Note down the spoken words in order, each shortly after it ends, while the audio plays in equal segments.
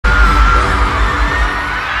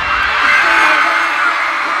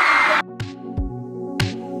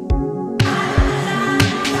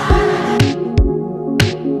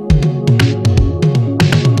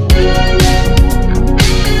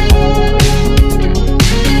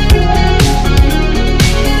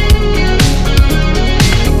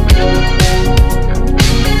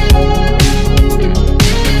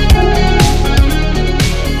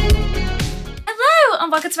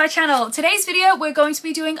channel. Today's video we're going to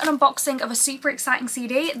be doing an unboxing of a super exciting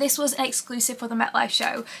CD. This was an exclusive for the MetLife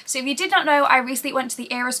show. So if you did not know, I recently went to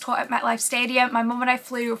the Eras tour at MetLife Stadium. My mum and I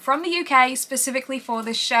flew from the UK specifically for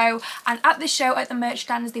this show, and at this show at the merch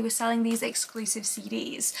stands they were selling these exclusive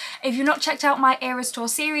CDs. If you've not checked out my Eras tour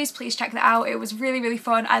series, please check that out. It was really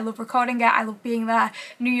fun. I love recording it. I love being there.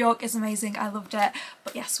 New York is amazing. I loved it.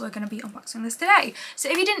 But yes, we're going to be unboxing this today. So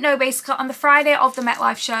if you didn't know, basically on the Friday of the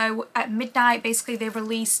MetLife show at midnight, basically they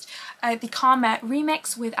released the Karma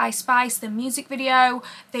remix with Ice Spice, the music video.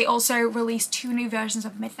 They also released two new versions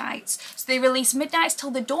of Midnights. So they released Midnights Till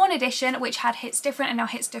the Dawn edition, which had Hits Different, and now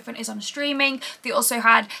Hits Different is on streaming. They also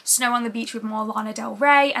had Snow on the Beach with MORE Lana Del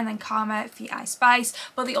Rey, and then Karma feat Ice Spice.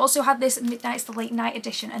 But they also had this Midnights the Late Night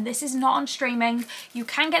edition, and this is not on streaming. You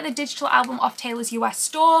can get the digital album off Taylor's US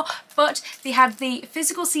store, but they had the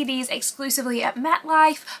physical CDs exclusively at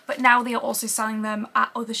MetLife, but now they are also selling them at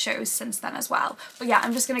other shows since then as well. But yeah,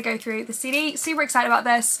 I'm just going to go through the CD. Super excited about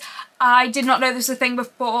this. I did not know this was a thing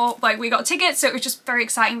before like we got tickets, so it was just very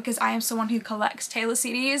exciting because I am someone who collects Taylor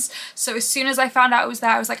CDs. So as soon as I found out it was there,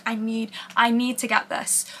 I was like, I need to get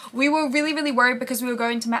this. We were really worried because we were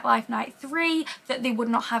going to MetLife Night 3 that they would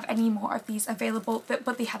not have any more of these available,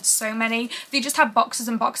 but they had so many. They just had boxes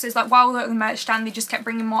and boxes. Like while we were at the merch stand, they just kept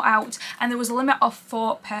bringing more out, and there was a limit of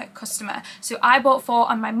 4 per customer. So I bought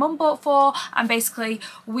 4 and my mum bought 4, and basically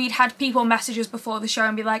we'd had people message us before the show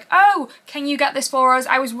and be like, oh, can you get this for us?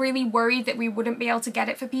 I was really worried that we wouldn't be able to get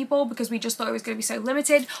it for people because we just thought it was going to be so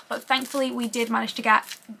limited, but thankfully we did manage to get,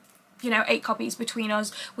 you know, 8 copies between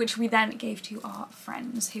us, which we then gave to our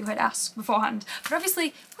friends who had asked beforehand. But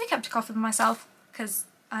obviously we kept a copy for myself because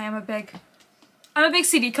I'm a big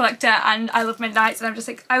CD collector and I love Midnights, and I'm just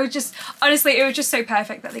like, honestly it was just so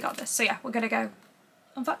perfect that they got this. So yeah, we're gonna go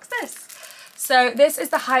unbox this. So this is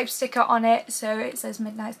the hype sticker on it, so it says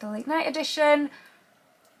Midnights the Late Night edition.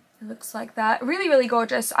 It looks like that. Really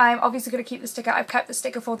gorgeous. I'm obviously going to keep the sticker. I've kept the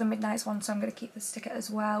sticker for the Midnights one, so I'm going to keep the sticker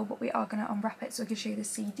as well, but we are going to unwrap it so I can show you the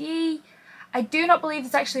CD. I do not believe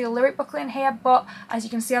there's actually a lyric booklet in here, but as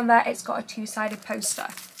you can see on there, it's got a 2-sided poster.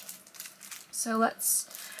 So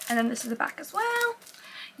and then this is the back as well.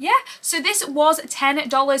 Yeah, so this was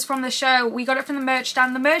 $10 from the show. We got it from the merch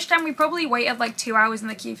stand. The merch stand, we probably waited like 2 hours in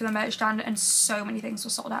the queue for the merch stand, and so many things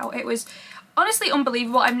were sold out. It was honestly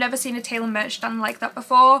unbelievable. I've never seen a Taylor merch stand like that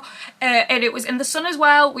before, and it was in the sun as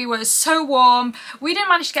well. We were so warm. We didn't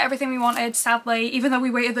manage to get everything we wanted, sadly, even though we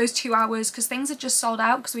waited those 2 hours because things had just sold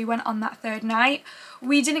out because we went on that 3rd night.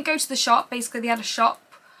 We didn't go to the shop. Basically they had a shop,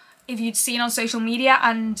 if you'd seen on social media,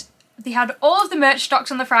 and they had all of the merch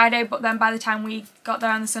stocks on the Friday, but then by the time we got there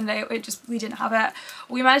on the Sunday, we didn't have it.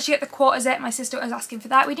 We managed to get the quarter zip. My sister was asking for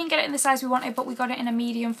that. We didn't get it in the size we wanted, but we got it in a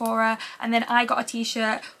medium for her. And then I got a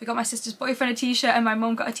t-shirt. We got my sister's boyfriend a t-shirt, and my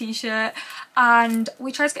mum got a t-shirt. And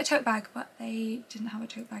we tried to get a tote bag, but they didn't have a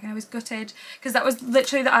tote bag, and I was gutted because that was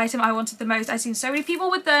literally the item I wanted the most. I've seen so many people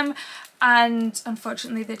with them, and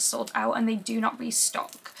unfortunately they'd sold out and they do not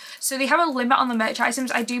restock. So they have a limit on the merch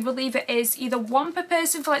items. I do believe it is either 1 per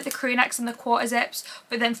person for like the crew necks and the quarter zips,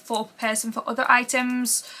 but then 4 per person for other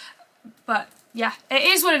items. But yeah, it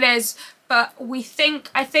is what it is. But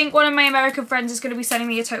I think one of my American friends is going to be sending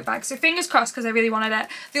me a tote bag. So fingers crossed, because I really wanted it.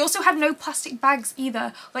 They also had no plastic bags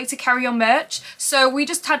either, like to carry your merch. So we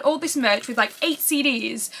just had all this merch with like 8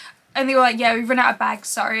 CDs, and they were like, yeah, we've run out of bags,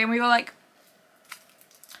 sorry. And we were like,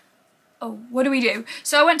 oh, what do we do?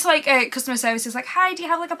 So I went to like customer services, like, hi, do you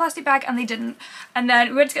have like a plastic bag? And they didn't. And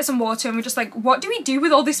then we went to get some water, and we're just like, what do we do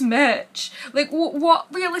with all this merch? Like,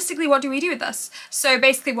 realistically, what do we do with this? So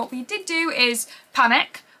basically what we did do is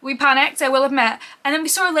panic. We panicked, I will admit. And then we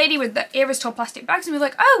saw a lady with the Eras tour plastic bags, and we were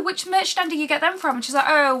like, oh, which merch stand did you get them from? And she's like,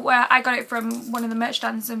 oh, well, I got it from one of the merch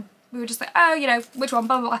stands. And we were just like, oh, you know, which one,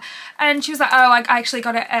 blah, blah, blah. And she was like, oh, I actually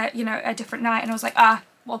got it at, you know, a different night. And I was like, ah,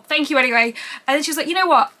 well, thank you anyway. And then she was like, you know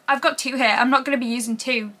what, I've got 2 here, I'm not going to be using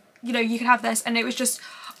 2, you know, you can have this. And it was just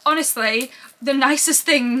honestly the nicest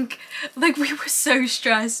thing. Like, we were so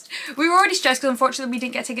stressed. We were already stressed because unfortunately we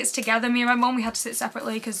didn't get tickets together. Me and my mum, we had to sit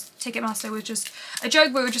separately because Ticketmaster was just a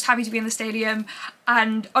joke. We were just happy to be in the stadium,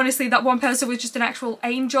 and honestly that one person was just an actual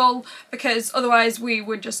angel, because otherwise we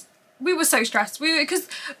were so stressed. Because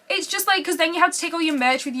it's just like, because then you have to take all your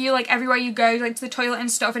merch with you like everywhere you go, like to the toilet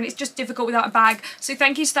and stuff, and it's just difficult without a bag. So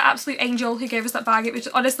thank you to the absolute angel who gave us that bag. It was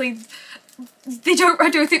honestly, I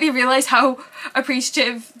don't think they realised how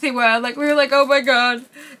appreciative they were. Like, we were like, oh my god.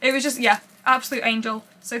 It was just, yeah, absolute angel.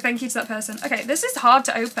 So thank you to that person. Okay, this is hard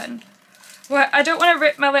to open. Well, I don't want to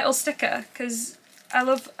rip my little sticker because I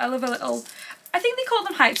love a little, I think they call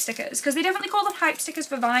them hype stickers, because they definitely call them hype stickers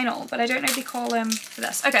for vinyl, but I don't know if they call them for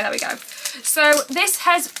this. Okay, there we go. So this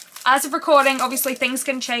has As of recording, obviously things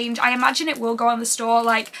can change. I imagine it will go on the store.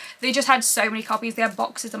 Like, they just had so many copies. They had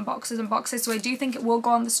boxes and boxes and boxes. So I do think it will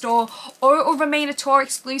go on the store, or it will remain a tour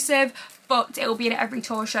exclusive, but it will be at every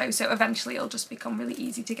tour show. So eventually it'll just become really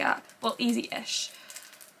easy to get. Well, easy-ish.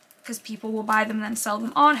 Because people will buy them and then sell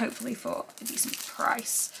them on, hopefully for a decent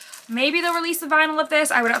price. Maybe they'll release the vinyl of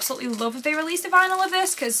this. I would absolutely love if they released a vinyl of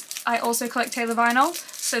this, because I also collect Taylor vinyl.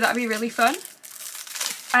 So that'd be really fun.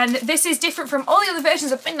 And this is different from all the other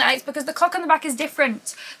versions of Midnights because the clock on the back is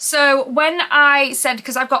different. So when I said,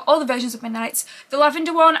 because I've got all the versions of Midnights, the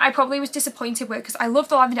lavender one I probably was disappointed with because I love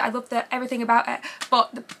the lavender, I love everything about it,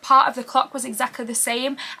 but the part of the clock was exactly the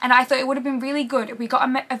same, and I thought it would have been really good if we got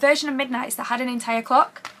a version of Midnights that had an entire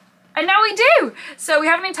clock. And now we do! So we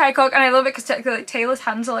have an entire clock, and I love it because technically like, Taylor's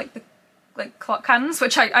hands are like the clock hands,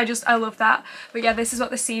 which I love that. But yeah, this is what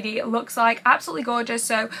the CD looks like. Absolutely gorgeous.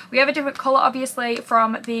 So we have a different colour obviously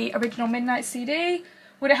from the original Midnight CD.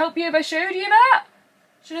 Would it help you if I showed you that?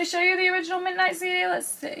 Should I show you the original Midnight CD? Let's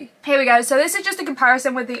see. Here we go. So this is just a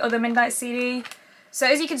comparison with the other Midnight CD. So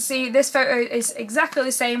as you can see, this photo is exactly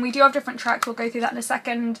the same. We do have different tracks. We'll go through that in a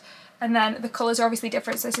second. And then the colours are obviously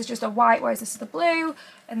different. So this is just a white, whereas this is the blue.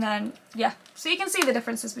 And then, yeah, so you can see the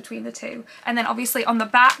differences between the two. And then obviously on the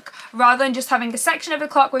back, rather than just having a section of the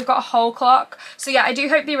clock, we've got a whole clock. So yeah, I do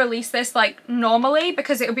hope they release this like normally,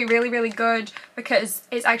 because it would be really, really good, because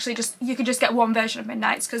it's actually just, you could just get one version of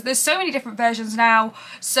Midnights, because there's so many different versions now.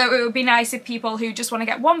 So it would be nice if people who just want to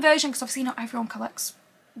get one version, because obviously not everyone collects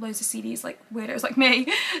loads of CDs like weirdos like me,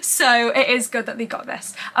 so it is good that they got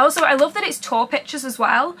this. Also, I love that it's tour pictures as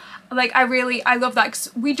well. Like, I love that,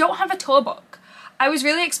 because we don't have a tour book. I was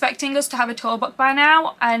really expecting us to have a tour book by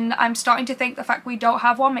now, and I'm starting to think the fact we don't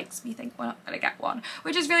have one makes me think we're not going to get one,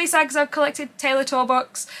 which is really sad because I've collected Taylor tour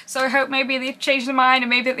books, so I hope maybe they've changed their mind and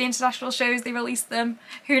maybe at the international shows they release them.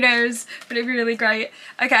 Who knows, but it'd be really great.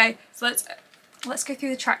 Okay, so let's go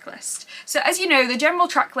through the track list. So as you know, the general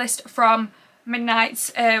track list from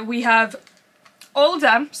Midnights, we have all of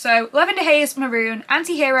them. So Lavender Haze, Maroon,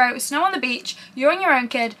 Anti-Hero, Snow on the Beach, You're on Your Own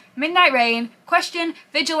Kid, Midnight Rain, Question,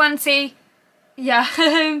 Vigilante,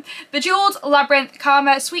 yeah, Bejeweled, Labyrinth,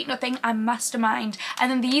 Karma, Sweet Nothing, and Mastermind.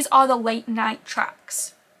 And then these are the late night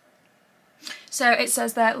tracks. So it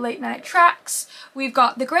says there, late night tracks. We've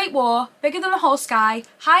got The Great War, Bigger Than the Whole Sky,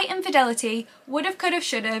 High Infidelity, Would've, Could've,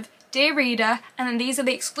 Should've, Dear Reader, and then these are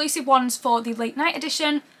the exclusive ones for the late night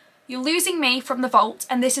edition. You're Losing Me from the Vault,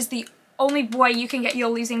 and this is the only way you can get You're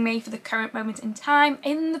Losing Me for the current moment in time.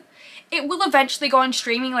 It will eventually go on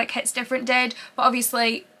streaming like Hits Different did, but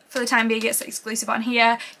obviously for the time being it's exclusive on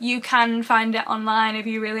here. You can find it online if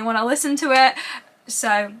you really want to listen to it.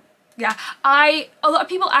 So yeah, a lot of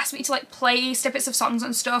people ask me to like play snippets of songs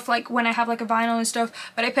and stuff like when I have like a vinyl and stuff,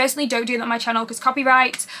 but I personally don't do that on my channel because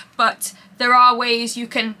copyright. But there are ways you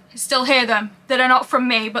can still hear them that are not from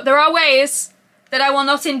me, but there are ways that I will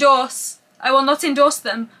not endorse. I will not endorse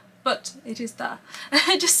them, but it is there,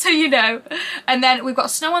 just so you know. And then we've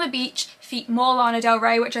got Snow on the Beach feat. MORE Lana Del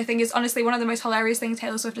Rey, which I think is honestly one of the most hilarious things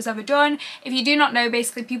Taylor Swift has ever done. If you do not know,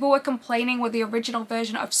 basically people were complaining with the original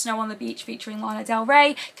version of Snow on the Beach featuring Lana Del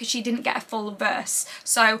Rey because she didn't get a full verse.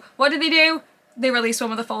 So what did they do? They released one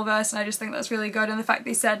with a full verse, and I just think that's really good. And the fact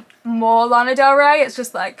they said MORE Lana Del Rey, it's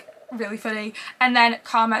just like really funny. And then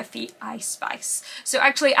Karma feat. Ice Spice. So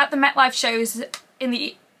actually at the MetLife shows,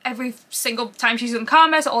 every single time she's done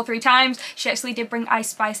Karma, so all 3 times, she actually did bring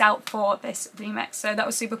Ice Spice out for this remix, so that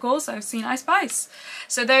was super cool. So I've seen Ice Spice.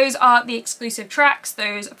 So those are the exclusive tracks,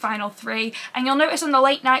 those final 3, and you'll notice on the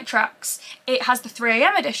late night tracks it has the 3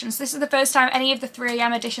 AM editions. This is the first time any of the 3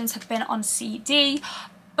 AM editions have been on CD,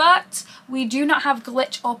 but we do not have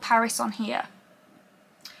Glitch or Paris on here.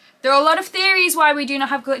 There are a lot of theories why we do not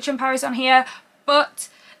have Glitch and Paris on here, but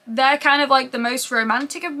they're kind of like the most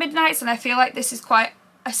romantic of Midnights, and I feel like this is quite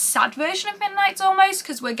a sad version of Midnights almost,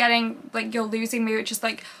 because we're getting like You're Losing Me, which is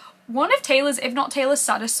like one of Taylor's, if not Taylor's,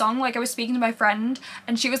 saddest song. Like, I was speaking to my friend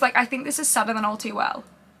and she was like, I think this is sadder than All Too Well.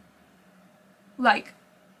 Like,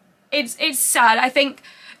 it's sad. I think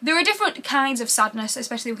there are different kinds of sadness,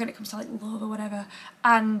 especially when it comes to like love or whatever,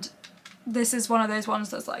 and this is one of those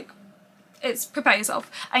ones that's like, it's prepare yourself.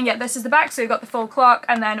 And yeah, this is the back, so we've got the full clock,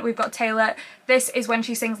 and then we've got Taylor. This is when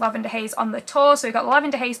she sings Lavender Haze on the tour, so we've got the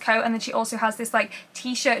Lavender Haze coat, and then she also has this like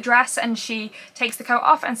t-shirt dress, and she takes the coat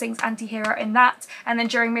off and sings Anti-Hero in that. And then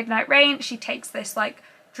during Midnight Rain she takes this like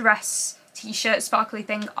dress t-shirt sparkly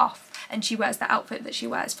thing off, and she wears the outfit that she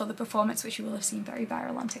wears for the performance, which you will have seen very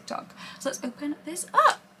viral on TikTok. So let's open this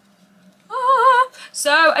up.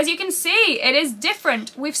 So as you can see, it is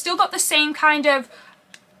different. We've still got the same kind of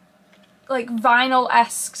like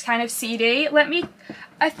vinyl-esque kind of CD.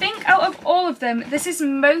 I think out of all of them, this is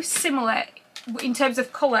most similar in terms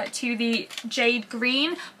of colour to the jade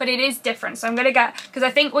green, but it is different. So I'm going to get, because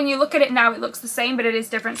I think when you look at it now it looks the same, but it is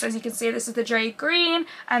different. So as you can see, this is the jade green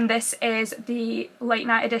and this is the late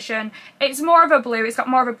night edition. It's more of a blue, it's got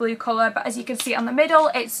more of a blue colour, but as you can see on the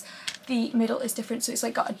middle, the middle is different, so it's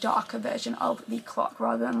like got a darker version of the clock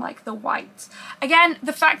rather than like the white. Again,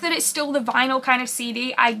 the fact that it's still the vinyl kind of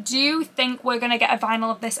CD, I do think we're going to get a vinyl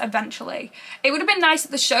of this eventually. It would have been nice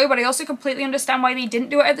at the show, but I also completely understand why they didn't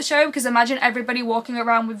do it at the show, because imagine everybody walking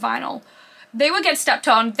around with vinyl. They would get stepped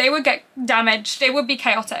on, they would get damaged, they would be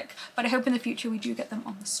chaotic, but I hope in the future we do get them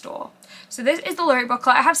on the store. So this is the lyric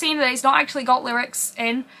booklet. I have seen that it's not actually got lyrics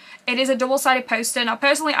in. It is a double-sided poster. Now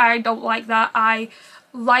personally I don't like that. I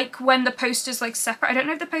like when the poster's like separate. I don't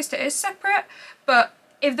know if the poster is separate, but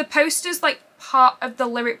if the poster's like part of the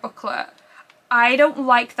lyric booklet, I don't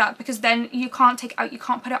like that, because then you can't take it out, you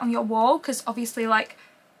can't put it on your wall, because obviously like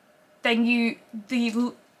then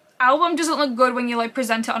the album doesn't look good when you like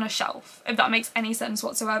present it on a shelf, if that makes any sense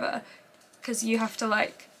whatsoever, because you have to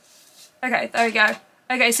like, okay, there we go.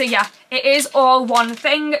 Okay, so yeah, it is all one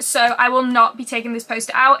thing, so I will not be taking this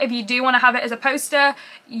poster out. If you do want to have it as a poster,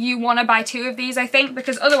 you want to buy 2 of these, I think,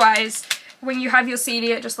 because otherwise, when you have your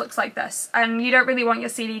CD, it just looks like this, and you don't really want your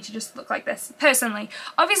CD to just look like this, personally.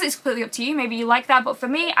 Obviously, it's completely up to you, maybe you like that, but for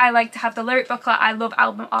me, I like to have the lyric booklet. I love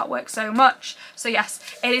album artwork so much, so yes,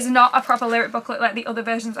 it is not a proper lyric booklet like the other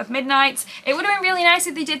versions of Midnight. It would have been really nice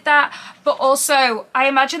if they did that, but also, I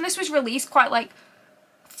imagine this was released quite, like,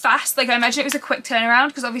 fast. Like, I imagine it was a quick turnaround,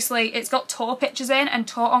 because obviously it's got tour pictures in, and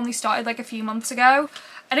tour only started like a few months ago,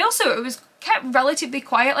 and also it was kept relatively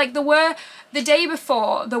quiet. Like, the day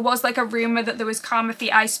before there was like a rumour that there was Karma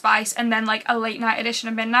Feet Ice Spice and then like a late night edition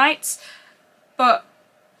of Midnights, but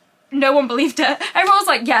no one believed it. Everyone was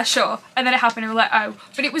like, yeah, sure, and then it happened and we were like, oh,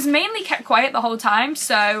 but it was mainly kept quiet the whole time,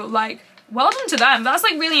 so like, well done to them. That's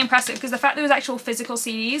like really impressive, because the fact there was actual physical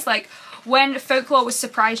CDs, like when Folklore was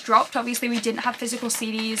surprise dropped, obviously we didn't have physical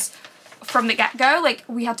CDs from the get-go. Like,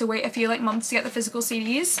 we had to wait a few like months to get the physical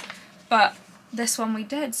CDs, but this one we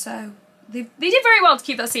did, so they did very well to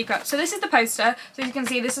keep that secret. So this is the poster. So as you can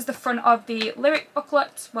see, this is the front of the lyric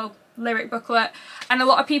booklet, well, lyric booklet, and a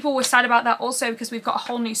lot of people were sad about that also, because we've got a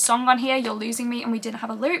whole new song on here, You're Losing Me, and we didn't have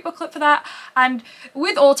a lyric booklet for that. And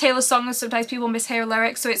with all Taylor songs, sometimes people mishear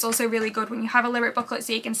lyrics, so it's also really good when you have a lyric booklet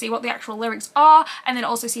so you can see what the actual lyrics are, and then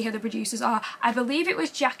also see who the producers are. I believe it was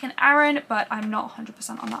Jack and Aaron, but I'm not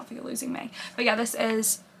 100% on that for You're Losing Me. But yeah, this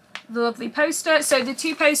is the lovely poster. So the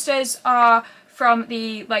 2 posters are from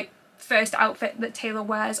the like first outfit that Taylor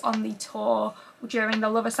wears on the tour during the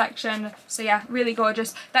Lover section. So yeah, really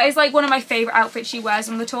gorgeous. That is like one of my favourite outfits she wears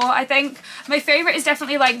on the tour, I think. My favourite is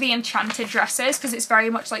definitely like the enchanted dresses, because it's very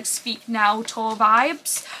much like Speak Now tour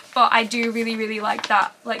vibes, but I do really like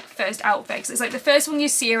that like first outfit, because it's like the first one you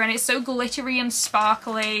see her and it's so glittery and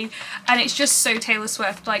sparkly, and it's just so Taylor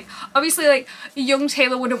Swift. Like, obviously like young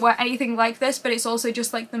Taylor wouldn't wear anything like this, but it's also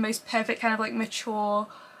just like the most perfect kind of like mature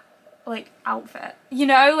like outfit, you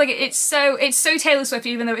know? Like, it's so Taylor Swift,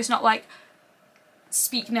 even though it's not like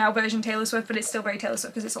Speak Now version Taylor Swift, but it's still very Taylor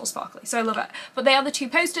Swift because it's all sparkly, so I love it. But they are the 2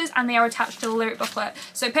 posters and they are attached to the lyric booklet.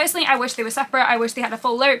 So personally, I wish they were separate. I wish they had a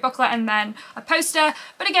full lyric booklet and then a poster,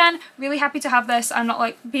 but again, really happy to have this. I'm not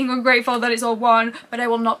like being ungrateful that it's all one, but I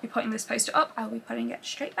will not be putting this poster up. I'll be putting it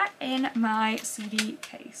straight back in my CD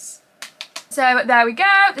case. So there we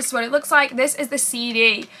go, this is what it looks like. This is the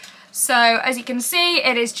CD. So as you can see,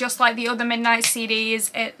 it is just like the other Midnight CDs.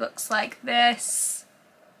 It looks like this.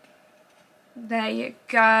 There you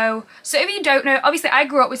go. So if you don't know, obviously I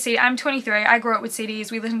grew up with CDs. I'm 23, I grew up with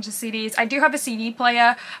CDs, we listened to CDs. I do have a CD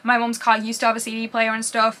player. My mum's car used to have a CD player and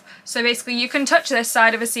stuff. So basically you can touch this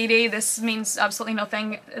side of a CD. This means absolutely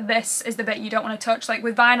nothing. This is the bit you don't want to touch. Like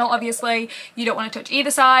with vinyl, obviously, you don't want to touch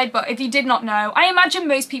either side. But if you did not know, I imagine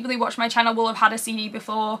most people who watch my channel will have had a CD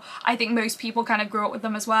before. I think most people kind of grew up with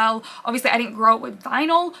them as well. Obviously I didn't grow up with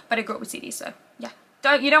vinyl, but I grew up with CDs, so yeah.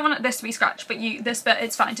 You don't want this to be scratched, but this bit,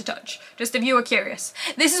 it's fine to touch, just if you were curious.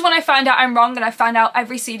 This is when I find out I'm wrong, and I find out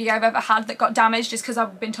every CD I've ever had that got damaged is because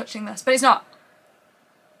I've been touching this, but it's not.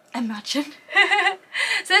 Imagine.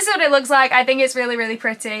 So this is what it looks like. I think it's really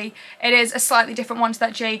pretty. It is a slightly different one to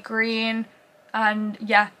that jade green, and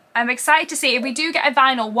yeah, I'm excited to see if we do get a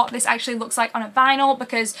vinyl what this actually looks like on a vinyl,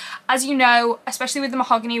 because as you know, especially with the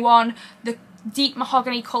mahogany one, the deep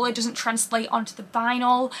mahogany colour doesn't translate onto the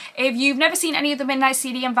vinyl. If you've never seen any of the Midnight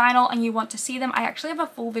CD and vinyl and you want to see them, I actually have a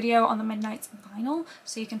full video on the Midnight vinyl,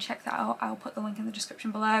 so you can check that out. I'll put the link in the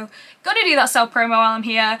description below. Gotta do that self promo while I'm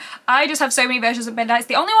here. I just have so many versions of Midnights.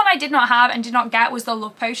 The only one I did not have and did not get was the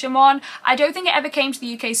Love Potion one. I don't think it ever came to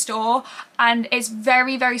the UK store, and it's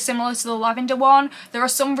very, very similar to the Lavender one. There are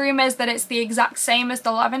some rumours that it's the exact same as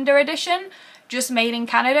the Lavender edition, just made in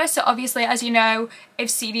Canada. So obviously, as you know, if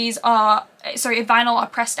vinyl are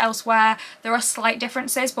pressed elsewhere, there are slight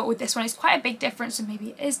differences, but with this one it's quite a big difference, and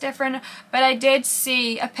maybe it is different. But I did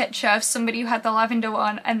see a picture of somebody who had the Lavender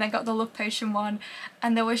one and then got the Love Potion one,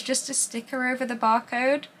 and there was just a sticker over the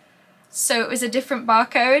barcode. So it was a different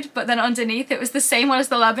barcode, but then underneath it was the same one as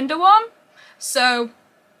the Lavender one. So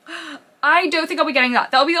I don't think I'll be getting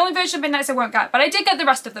that. That'll be the only version of Midnights I won't get, but I did get the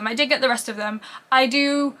rest of them. I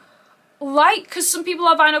do like, because some people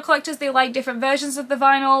are vinyl collectors, they like different versions of the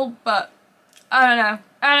vinyl, but I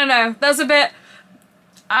don't know, that's a bit,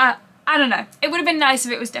 I don't know, it would have been nice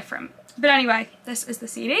if it was different. But anyway, this is the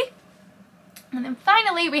CD, and then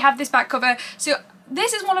finally we have this back cover. So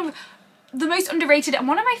this is one of the most underrated and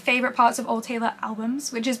one of my favourite parts of all Taylor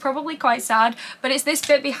albums, which is probably quite sad, but it's this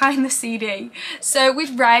bit behind the CD. So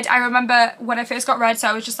with Red, I remember when I first got Red, so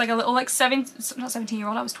I was just like a little like not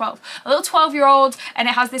 17-year-old, I was 12, a little 12-year-old, and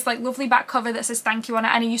it has this like lovely back cover that says thank you on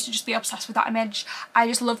it, and I used to just be obsessed with that image. I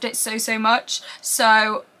just loved it so, so much.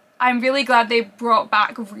 So I'm really glad they brought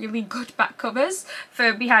back really good back covers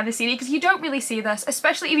for behind the CD, because you don't really see this,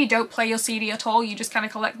 especially if you don't play your CD at all, you just kind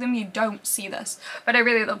of collect them, you don't see this. But I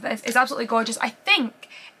really love this. It's absolutely gorgeous. I think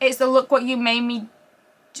it's the Look What You Made Me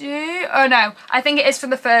Do. Oh no, I think it is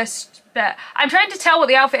from the first bit. I'm trying to tell what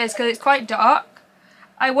the outfit is because it's quite dark.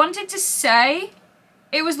 I wanted to say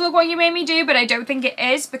it was Look What You Made Me Do, but I don't think it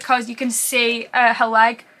is, because you can see her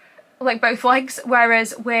leg, like both legs,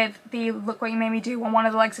 whereas with the Look What You Made Me Do one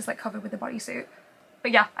of the legs is like covered with a bodysuit. But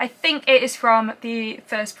yeah, I think it is from the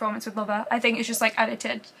first performance with Lover. I think it's just like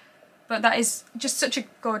edited, but that is just such a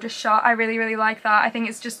gorgeous shot. I really, really like that. I think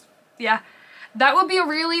it's just, yeah, that would be a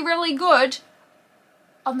really, really good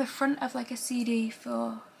on the front of like a CD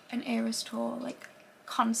for an Eras tour, like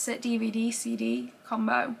concert DVD CD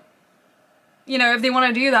combo. You know, if they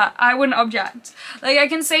want to do that, I wouldn't object. Like, I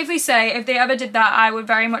can safely say if they ever did that, I would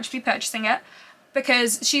very much be purchasing it,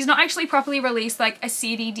 because she's not actually properly released like a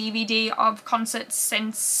CD DVD of concerts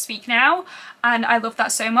since Speak Now, and I love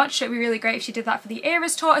that so much. So it'd be really great if she did that for the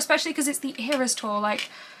Eras tour, especially because it's the Eras tour,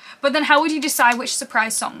 like. But then how would you decide which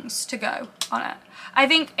surprise songs to go on it? I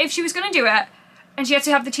think if she was going to do it, and she had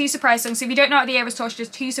to have the 2 surprise songs. So if you don't know, at the Eras tour she does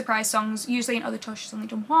 2 surprise songs. Usually in other tours she's only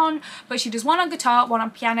done 1, but she does 1 on guitar, 1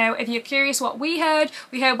 on piano. If you're curious what we heard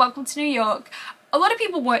Welcome to New York. A lot of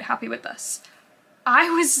people weren't happy with this. I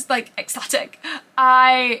was like ecstatic.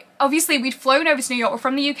 Obviously we'd flown over to New York, we're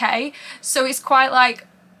from the UK, so it's quite like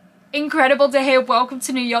incredible to hear Welcome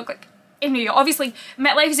to New York like in New York. Obviously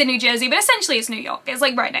MetLife is in New Jersey, but essentially it's New York. It's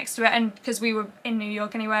like right next to it, and because we were in New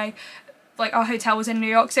York anyway, like our hotel was in New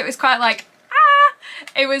York, so it was quite like,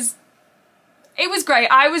 it was great.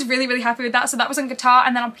 I was really, really happy with that. So that was on guitar,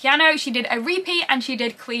 and then on piano she did a repeat and she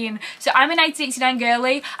did Clean. So I'm a 1989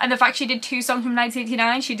 girly, and the fact she did 2 songs from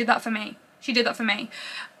 1989, she did that for me. She did that for me.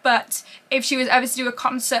 But if she was ever to do a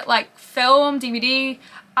concert like film, DVD,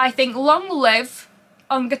 I think Long Live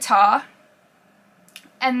on guitar,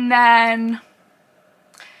 and then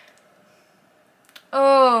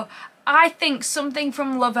I think something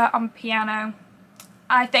from Lover on piano.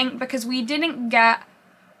 I think because we didn't get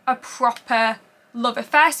a proper Lover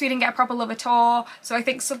Fest, we didn't get a proper Lover tour, so I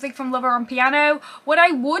think something from Lover on piano. What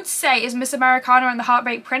I would say is Miss Americana and the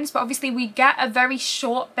Heartbreak Prince, but obviously we get a very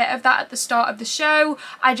short bit of that at the start of the show.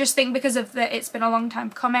 I just think because of it's been a long time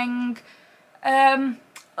coming.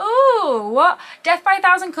 What? Death by a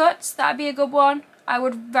Thousand Cuts, that'd be a good one. I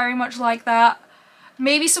would very much like that.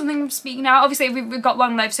 Maybe something from Speak Now. Obviously we've got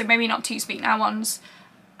Long Live, so maybe not 2 Speak Now ones.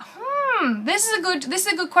 This is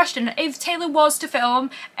a good question. If Taylor was to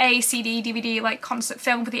film a CD, DVD, like concert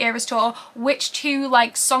film for the Eras tour, which 2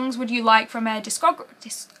 like songs would you like from her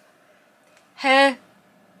her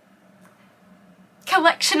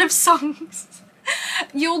collection of songs?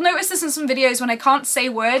 You'll notice this in some videos when I can't say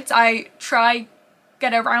words, I try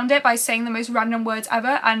get around it by saying the most random words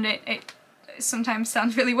ever, and it sometimes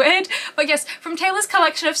sounds really weird. But yes, from Taylor's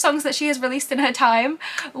collection of songs that she has released in her time,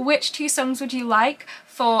 which 2 songs would you like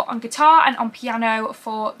for on guitar and on piano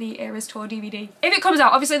for the Eras tour DVD? If it comes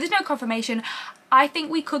out, obviously there's no confirmation. I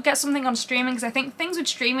think we could get something on streaming, because I think things with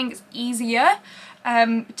streaming is easier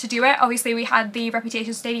to do it. Obviously we had the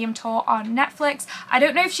Reputation Stadium tour on Netflix. I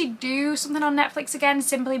don't know if she'd do something on Netflix again,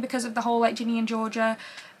 simply because of the whole like Ginny and Georgia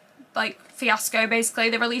like fiasco basically.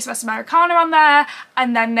 They released West Americana on there,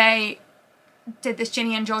 and then they did this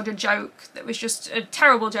Ginny and Georgia joke that was just a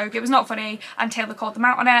terrible joke. It was not funny, and Taylor called them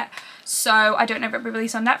out on it. So I don't know if it'll be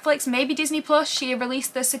released on Netflix, maybe Disney Plus. She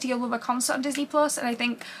released the City of Love concert on Disney Plus, and I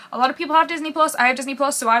think a lot of people have Disney Plus. I have Disney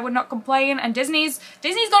Plus, so I would not complain. And Disney's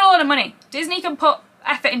got a lot of money. Disney can put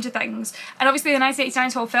effort into things. And obviously the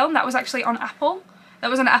 1989 whole film, that was actually on Apple. That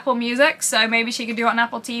was on Apple Music, so maybe she could do it on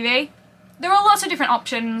Apple TV. There are lots of different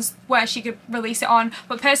options where she could release it on,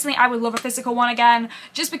 but personally I would love a physical one again,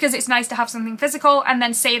 just because it's nice to have something physical, and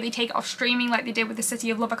then say they take it off streaming like they did with the City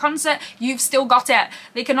of Lover concert, you've still got it.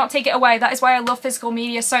 They cannot take it away. That is why I love physical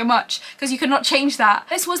media so much, because you cannot change that.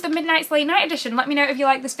 This was the Midnight's Late Night edition. Let me know if you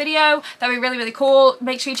like this video. That'd be really, really cool.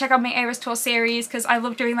 Make sure you check out my Eras Tour series, because I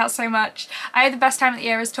love doing that so much. I had the best time at the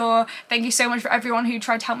Eras Tour. Thank you so much for everyone who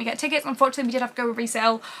tried to help me get tickets. Unfortunately, we did have to go with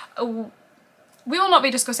resale. We will not be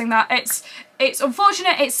discussing that. It's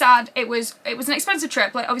unfortunate, it's sad, it was an expensive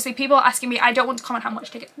trip. Like, obviously people are asking me, I don't want to comment how much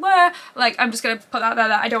tickets were, like, I'm just gonna put that there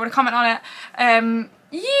that I don't want to comment on it.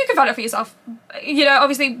 You can find out for yourself. You know,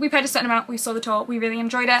 obviously we paid a certain amount, we saw the tour, we really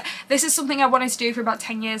enjoyed it. This is something I wanted to do for about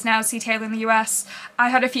 10 years now, see Taylor in the US. I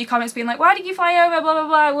had a few comments being like, why did you fly over, blah blah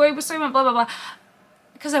blah, where was so much, blah blah blah.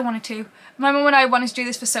 Because I wanted to. My mum and I wanted to do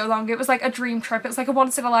this for so long. It was like a dream trip. It was like a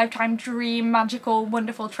once in a lifetime dream, magical,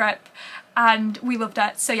 wonderful trip, and we loved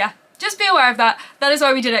it. So yeah, just be aware of that. That is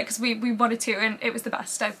why we did it, because we wanted to, and it was the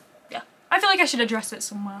best. So yeah, I feel like I should address it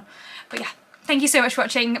somewhere. But yeah, thank you so much for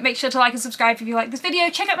watching. Make sure to like and subscribe if you like this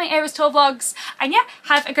video. Check out my Eras Tour vlogs, and yeah,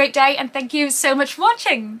 have a great day, and thank you so much for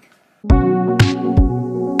watching.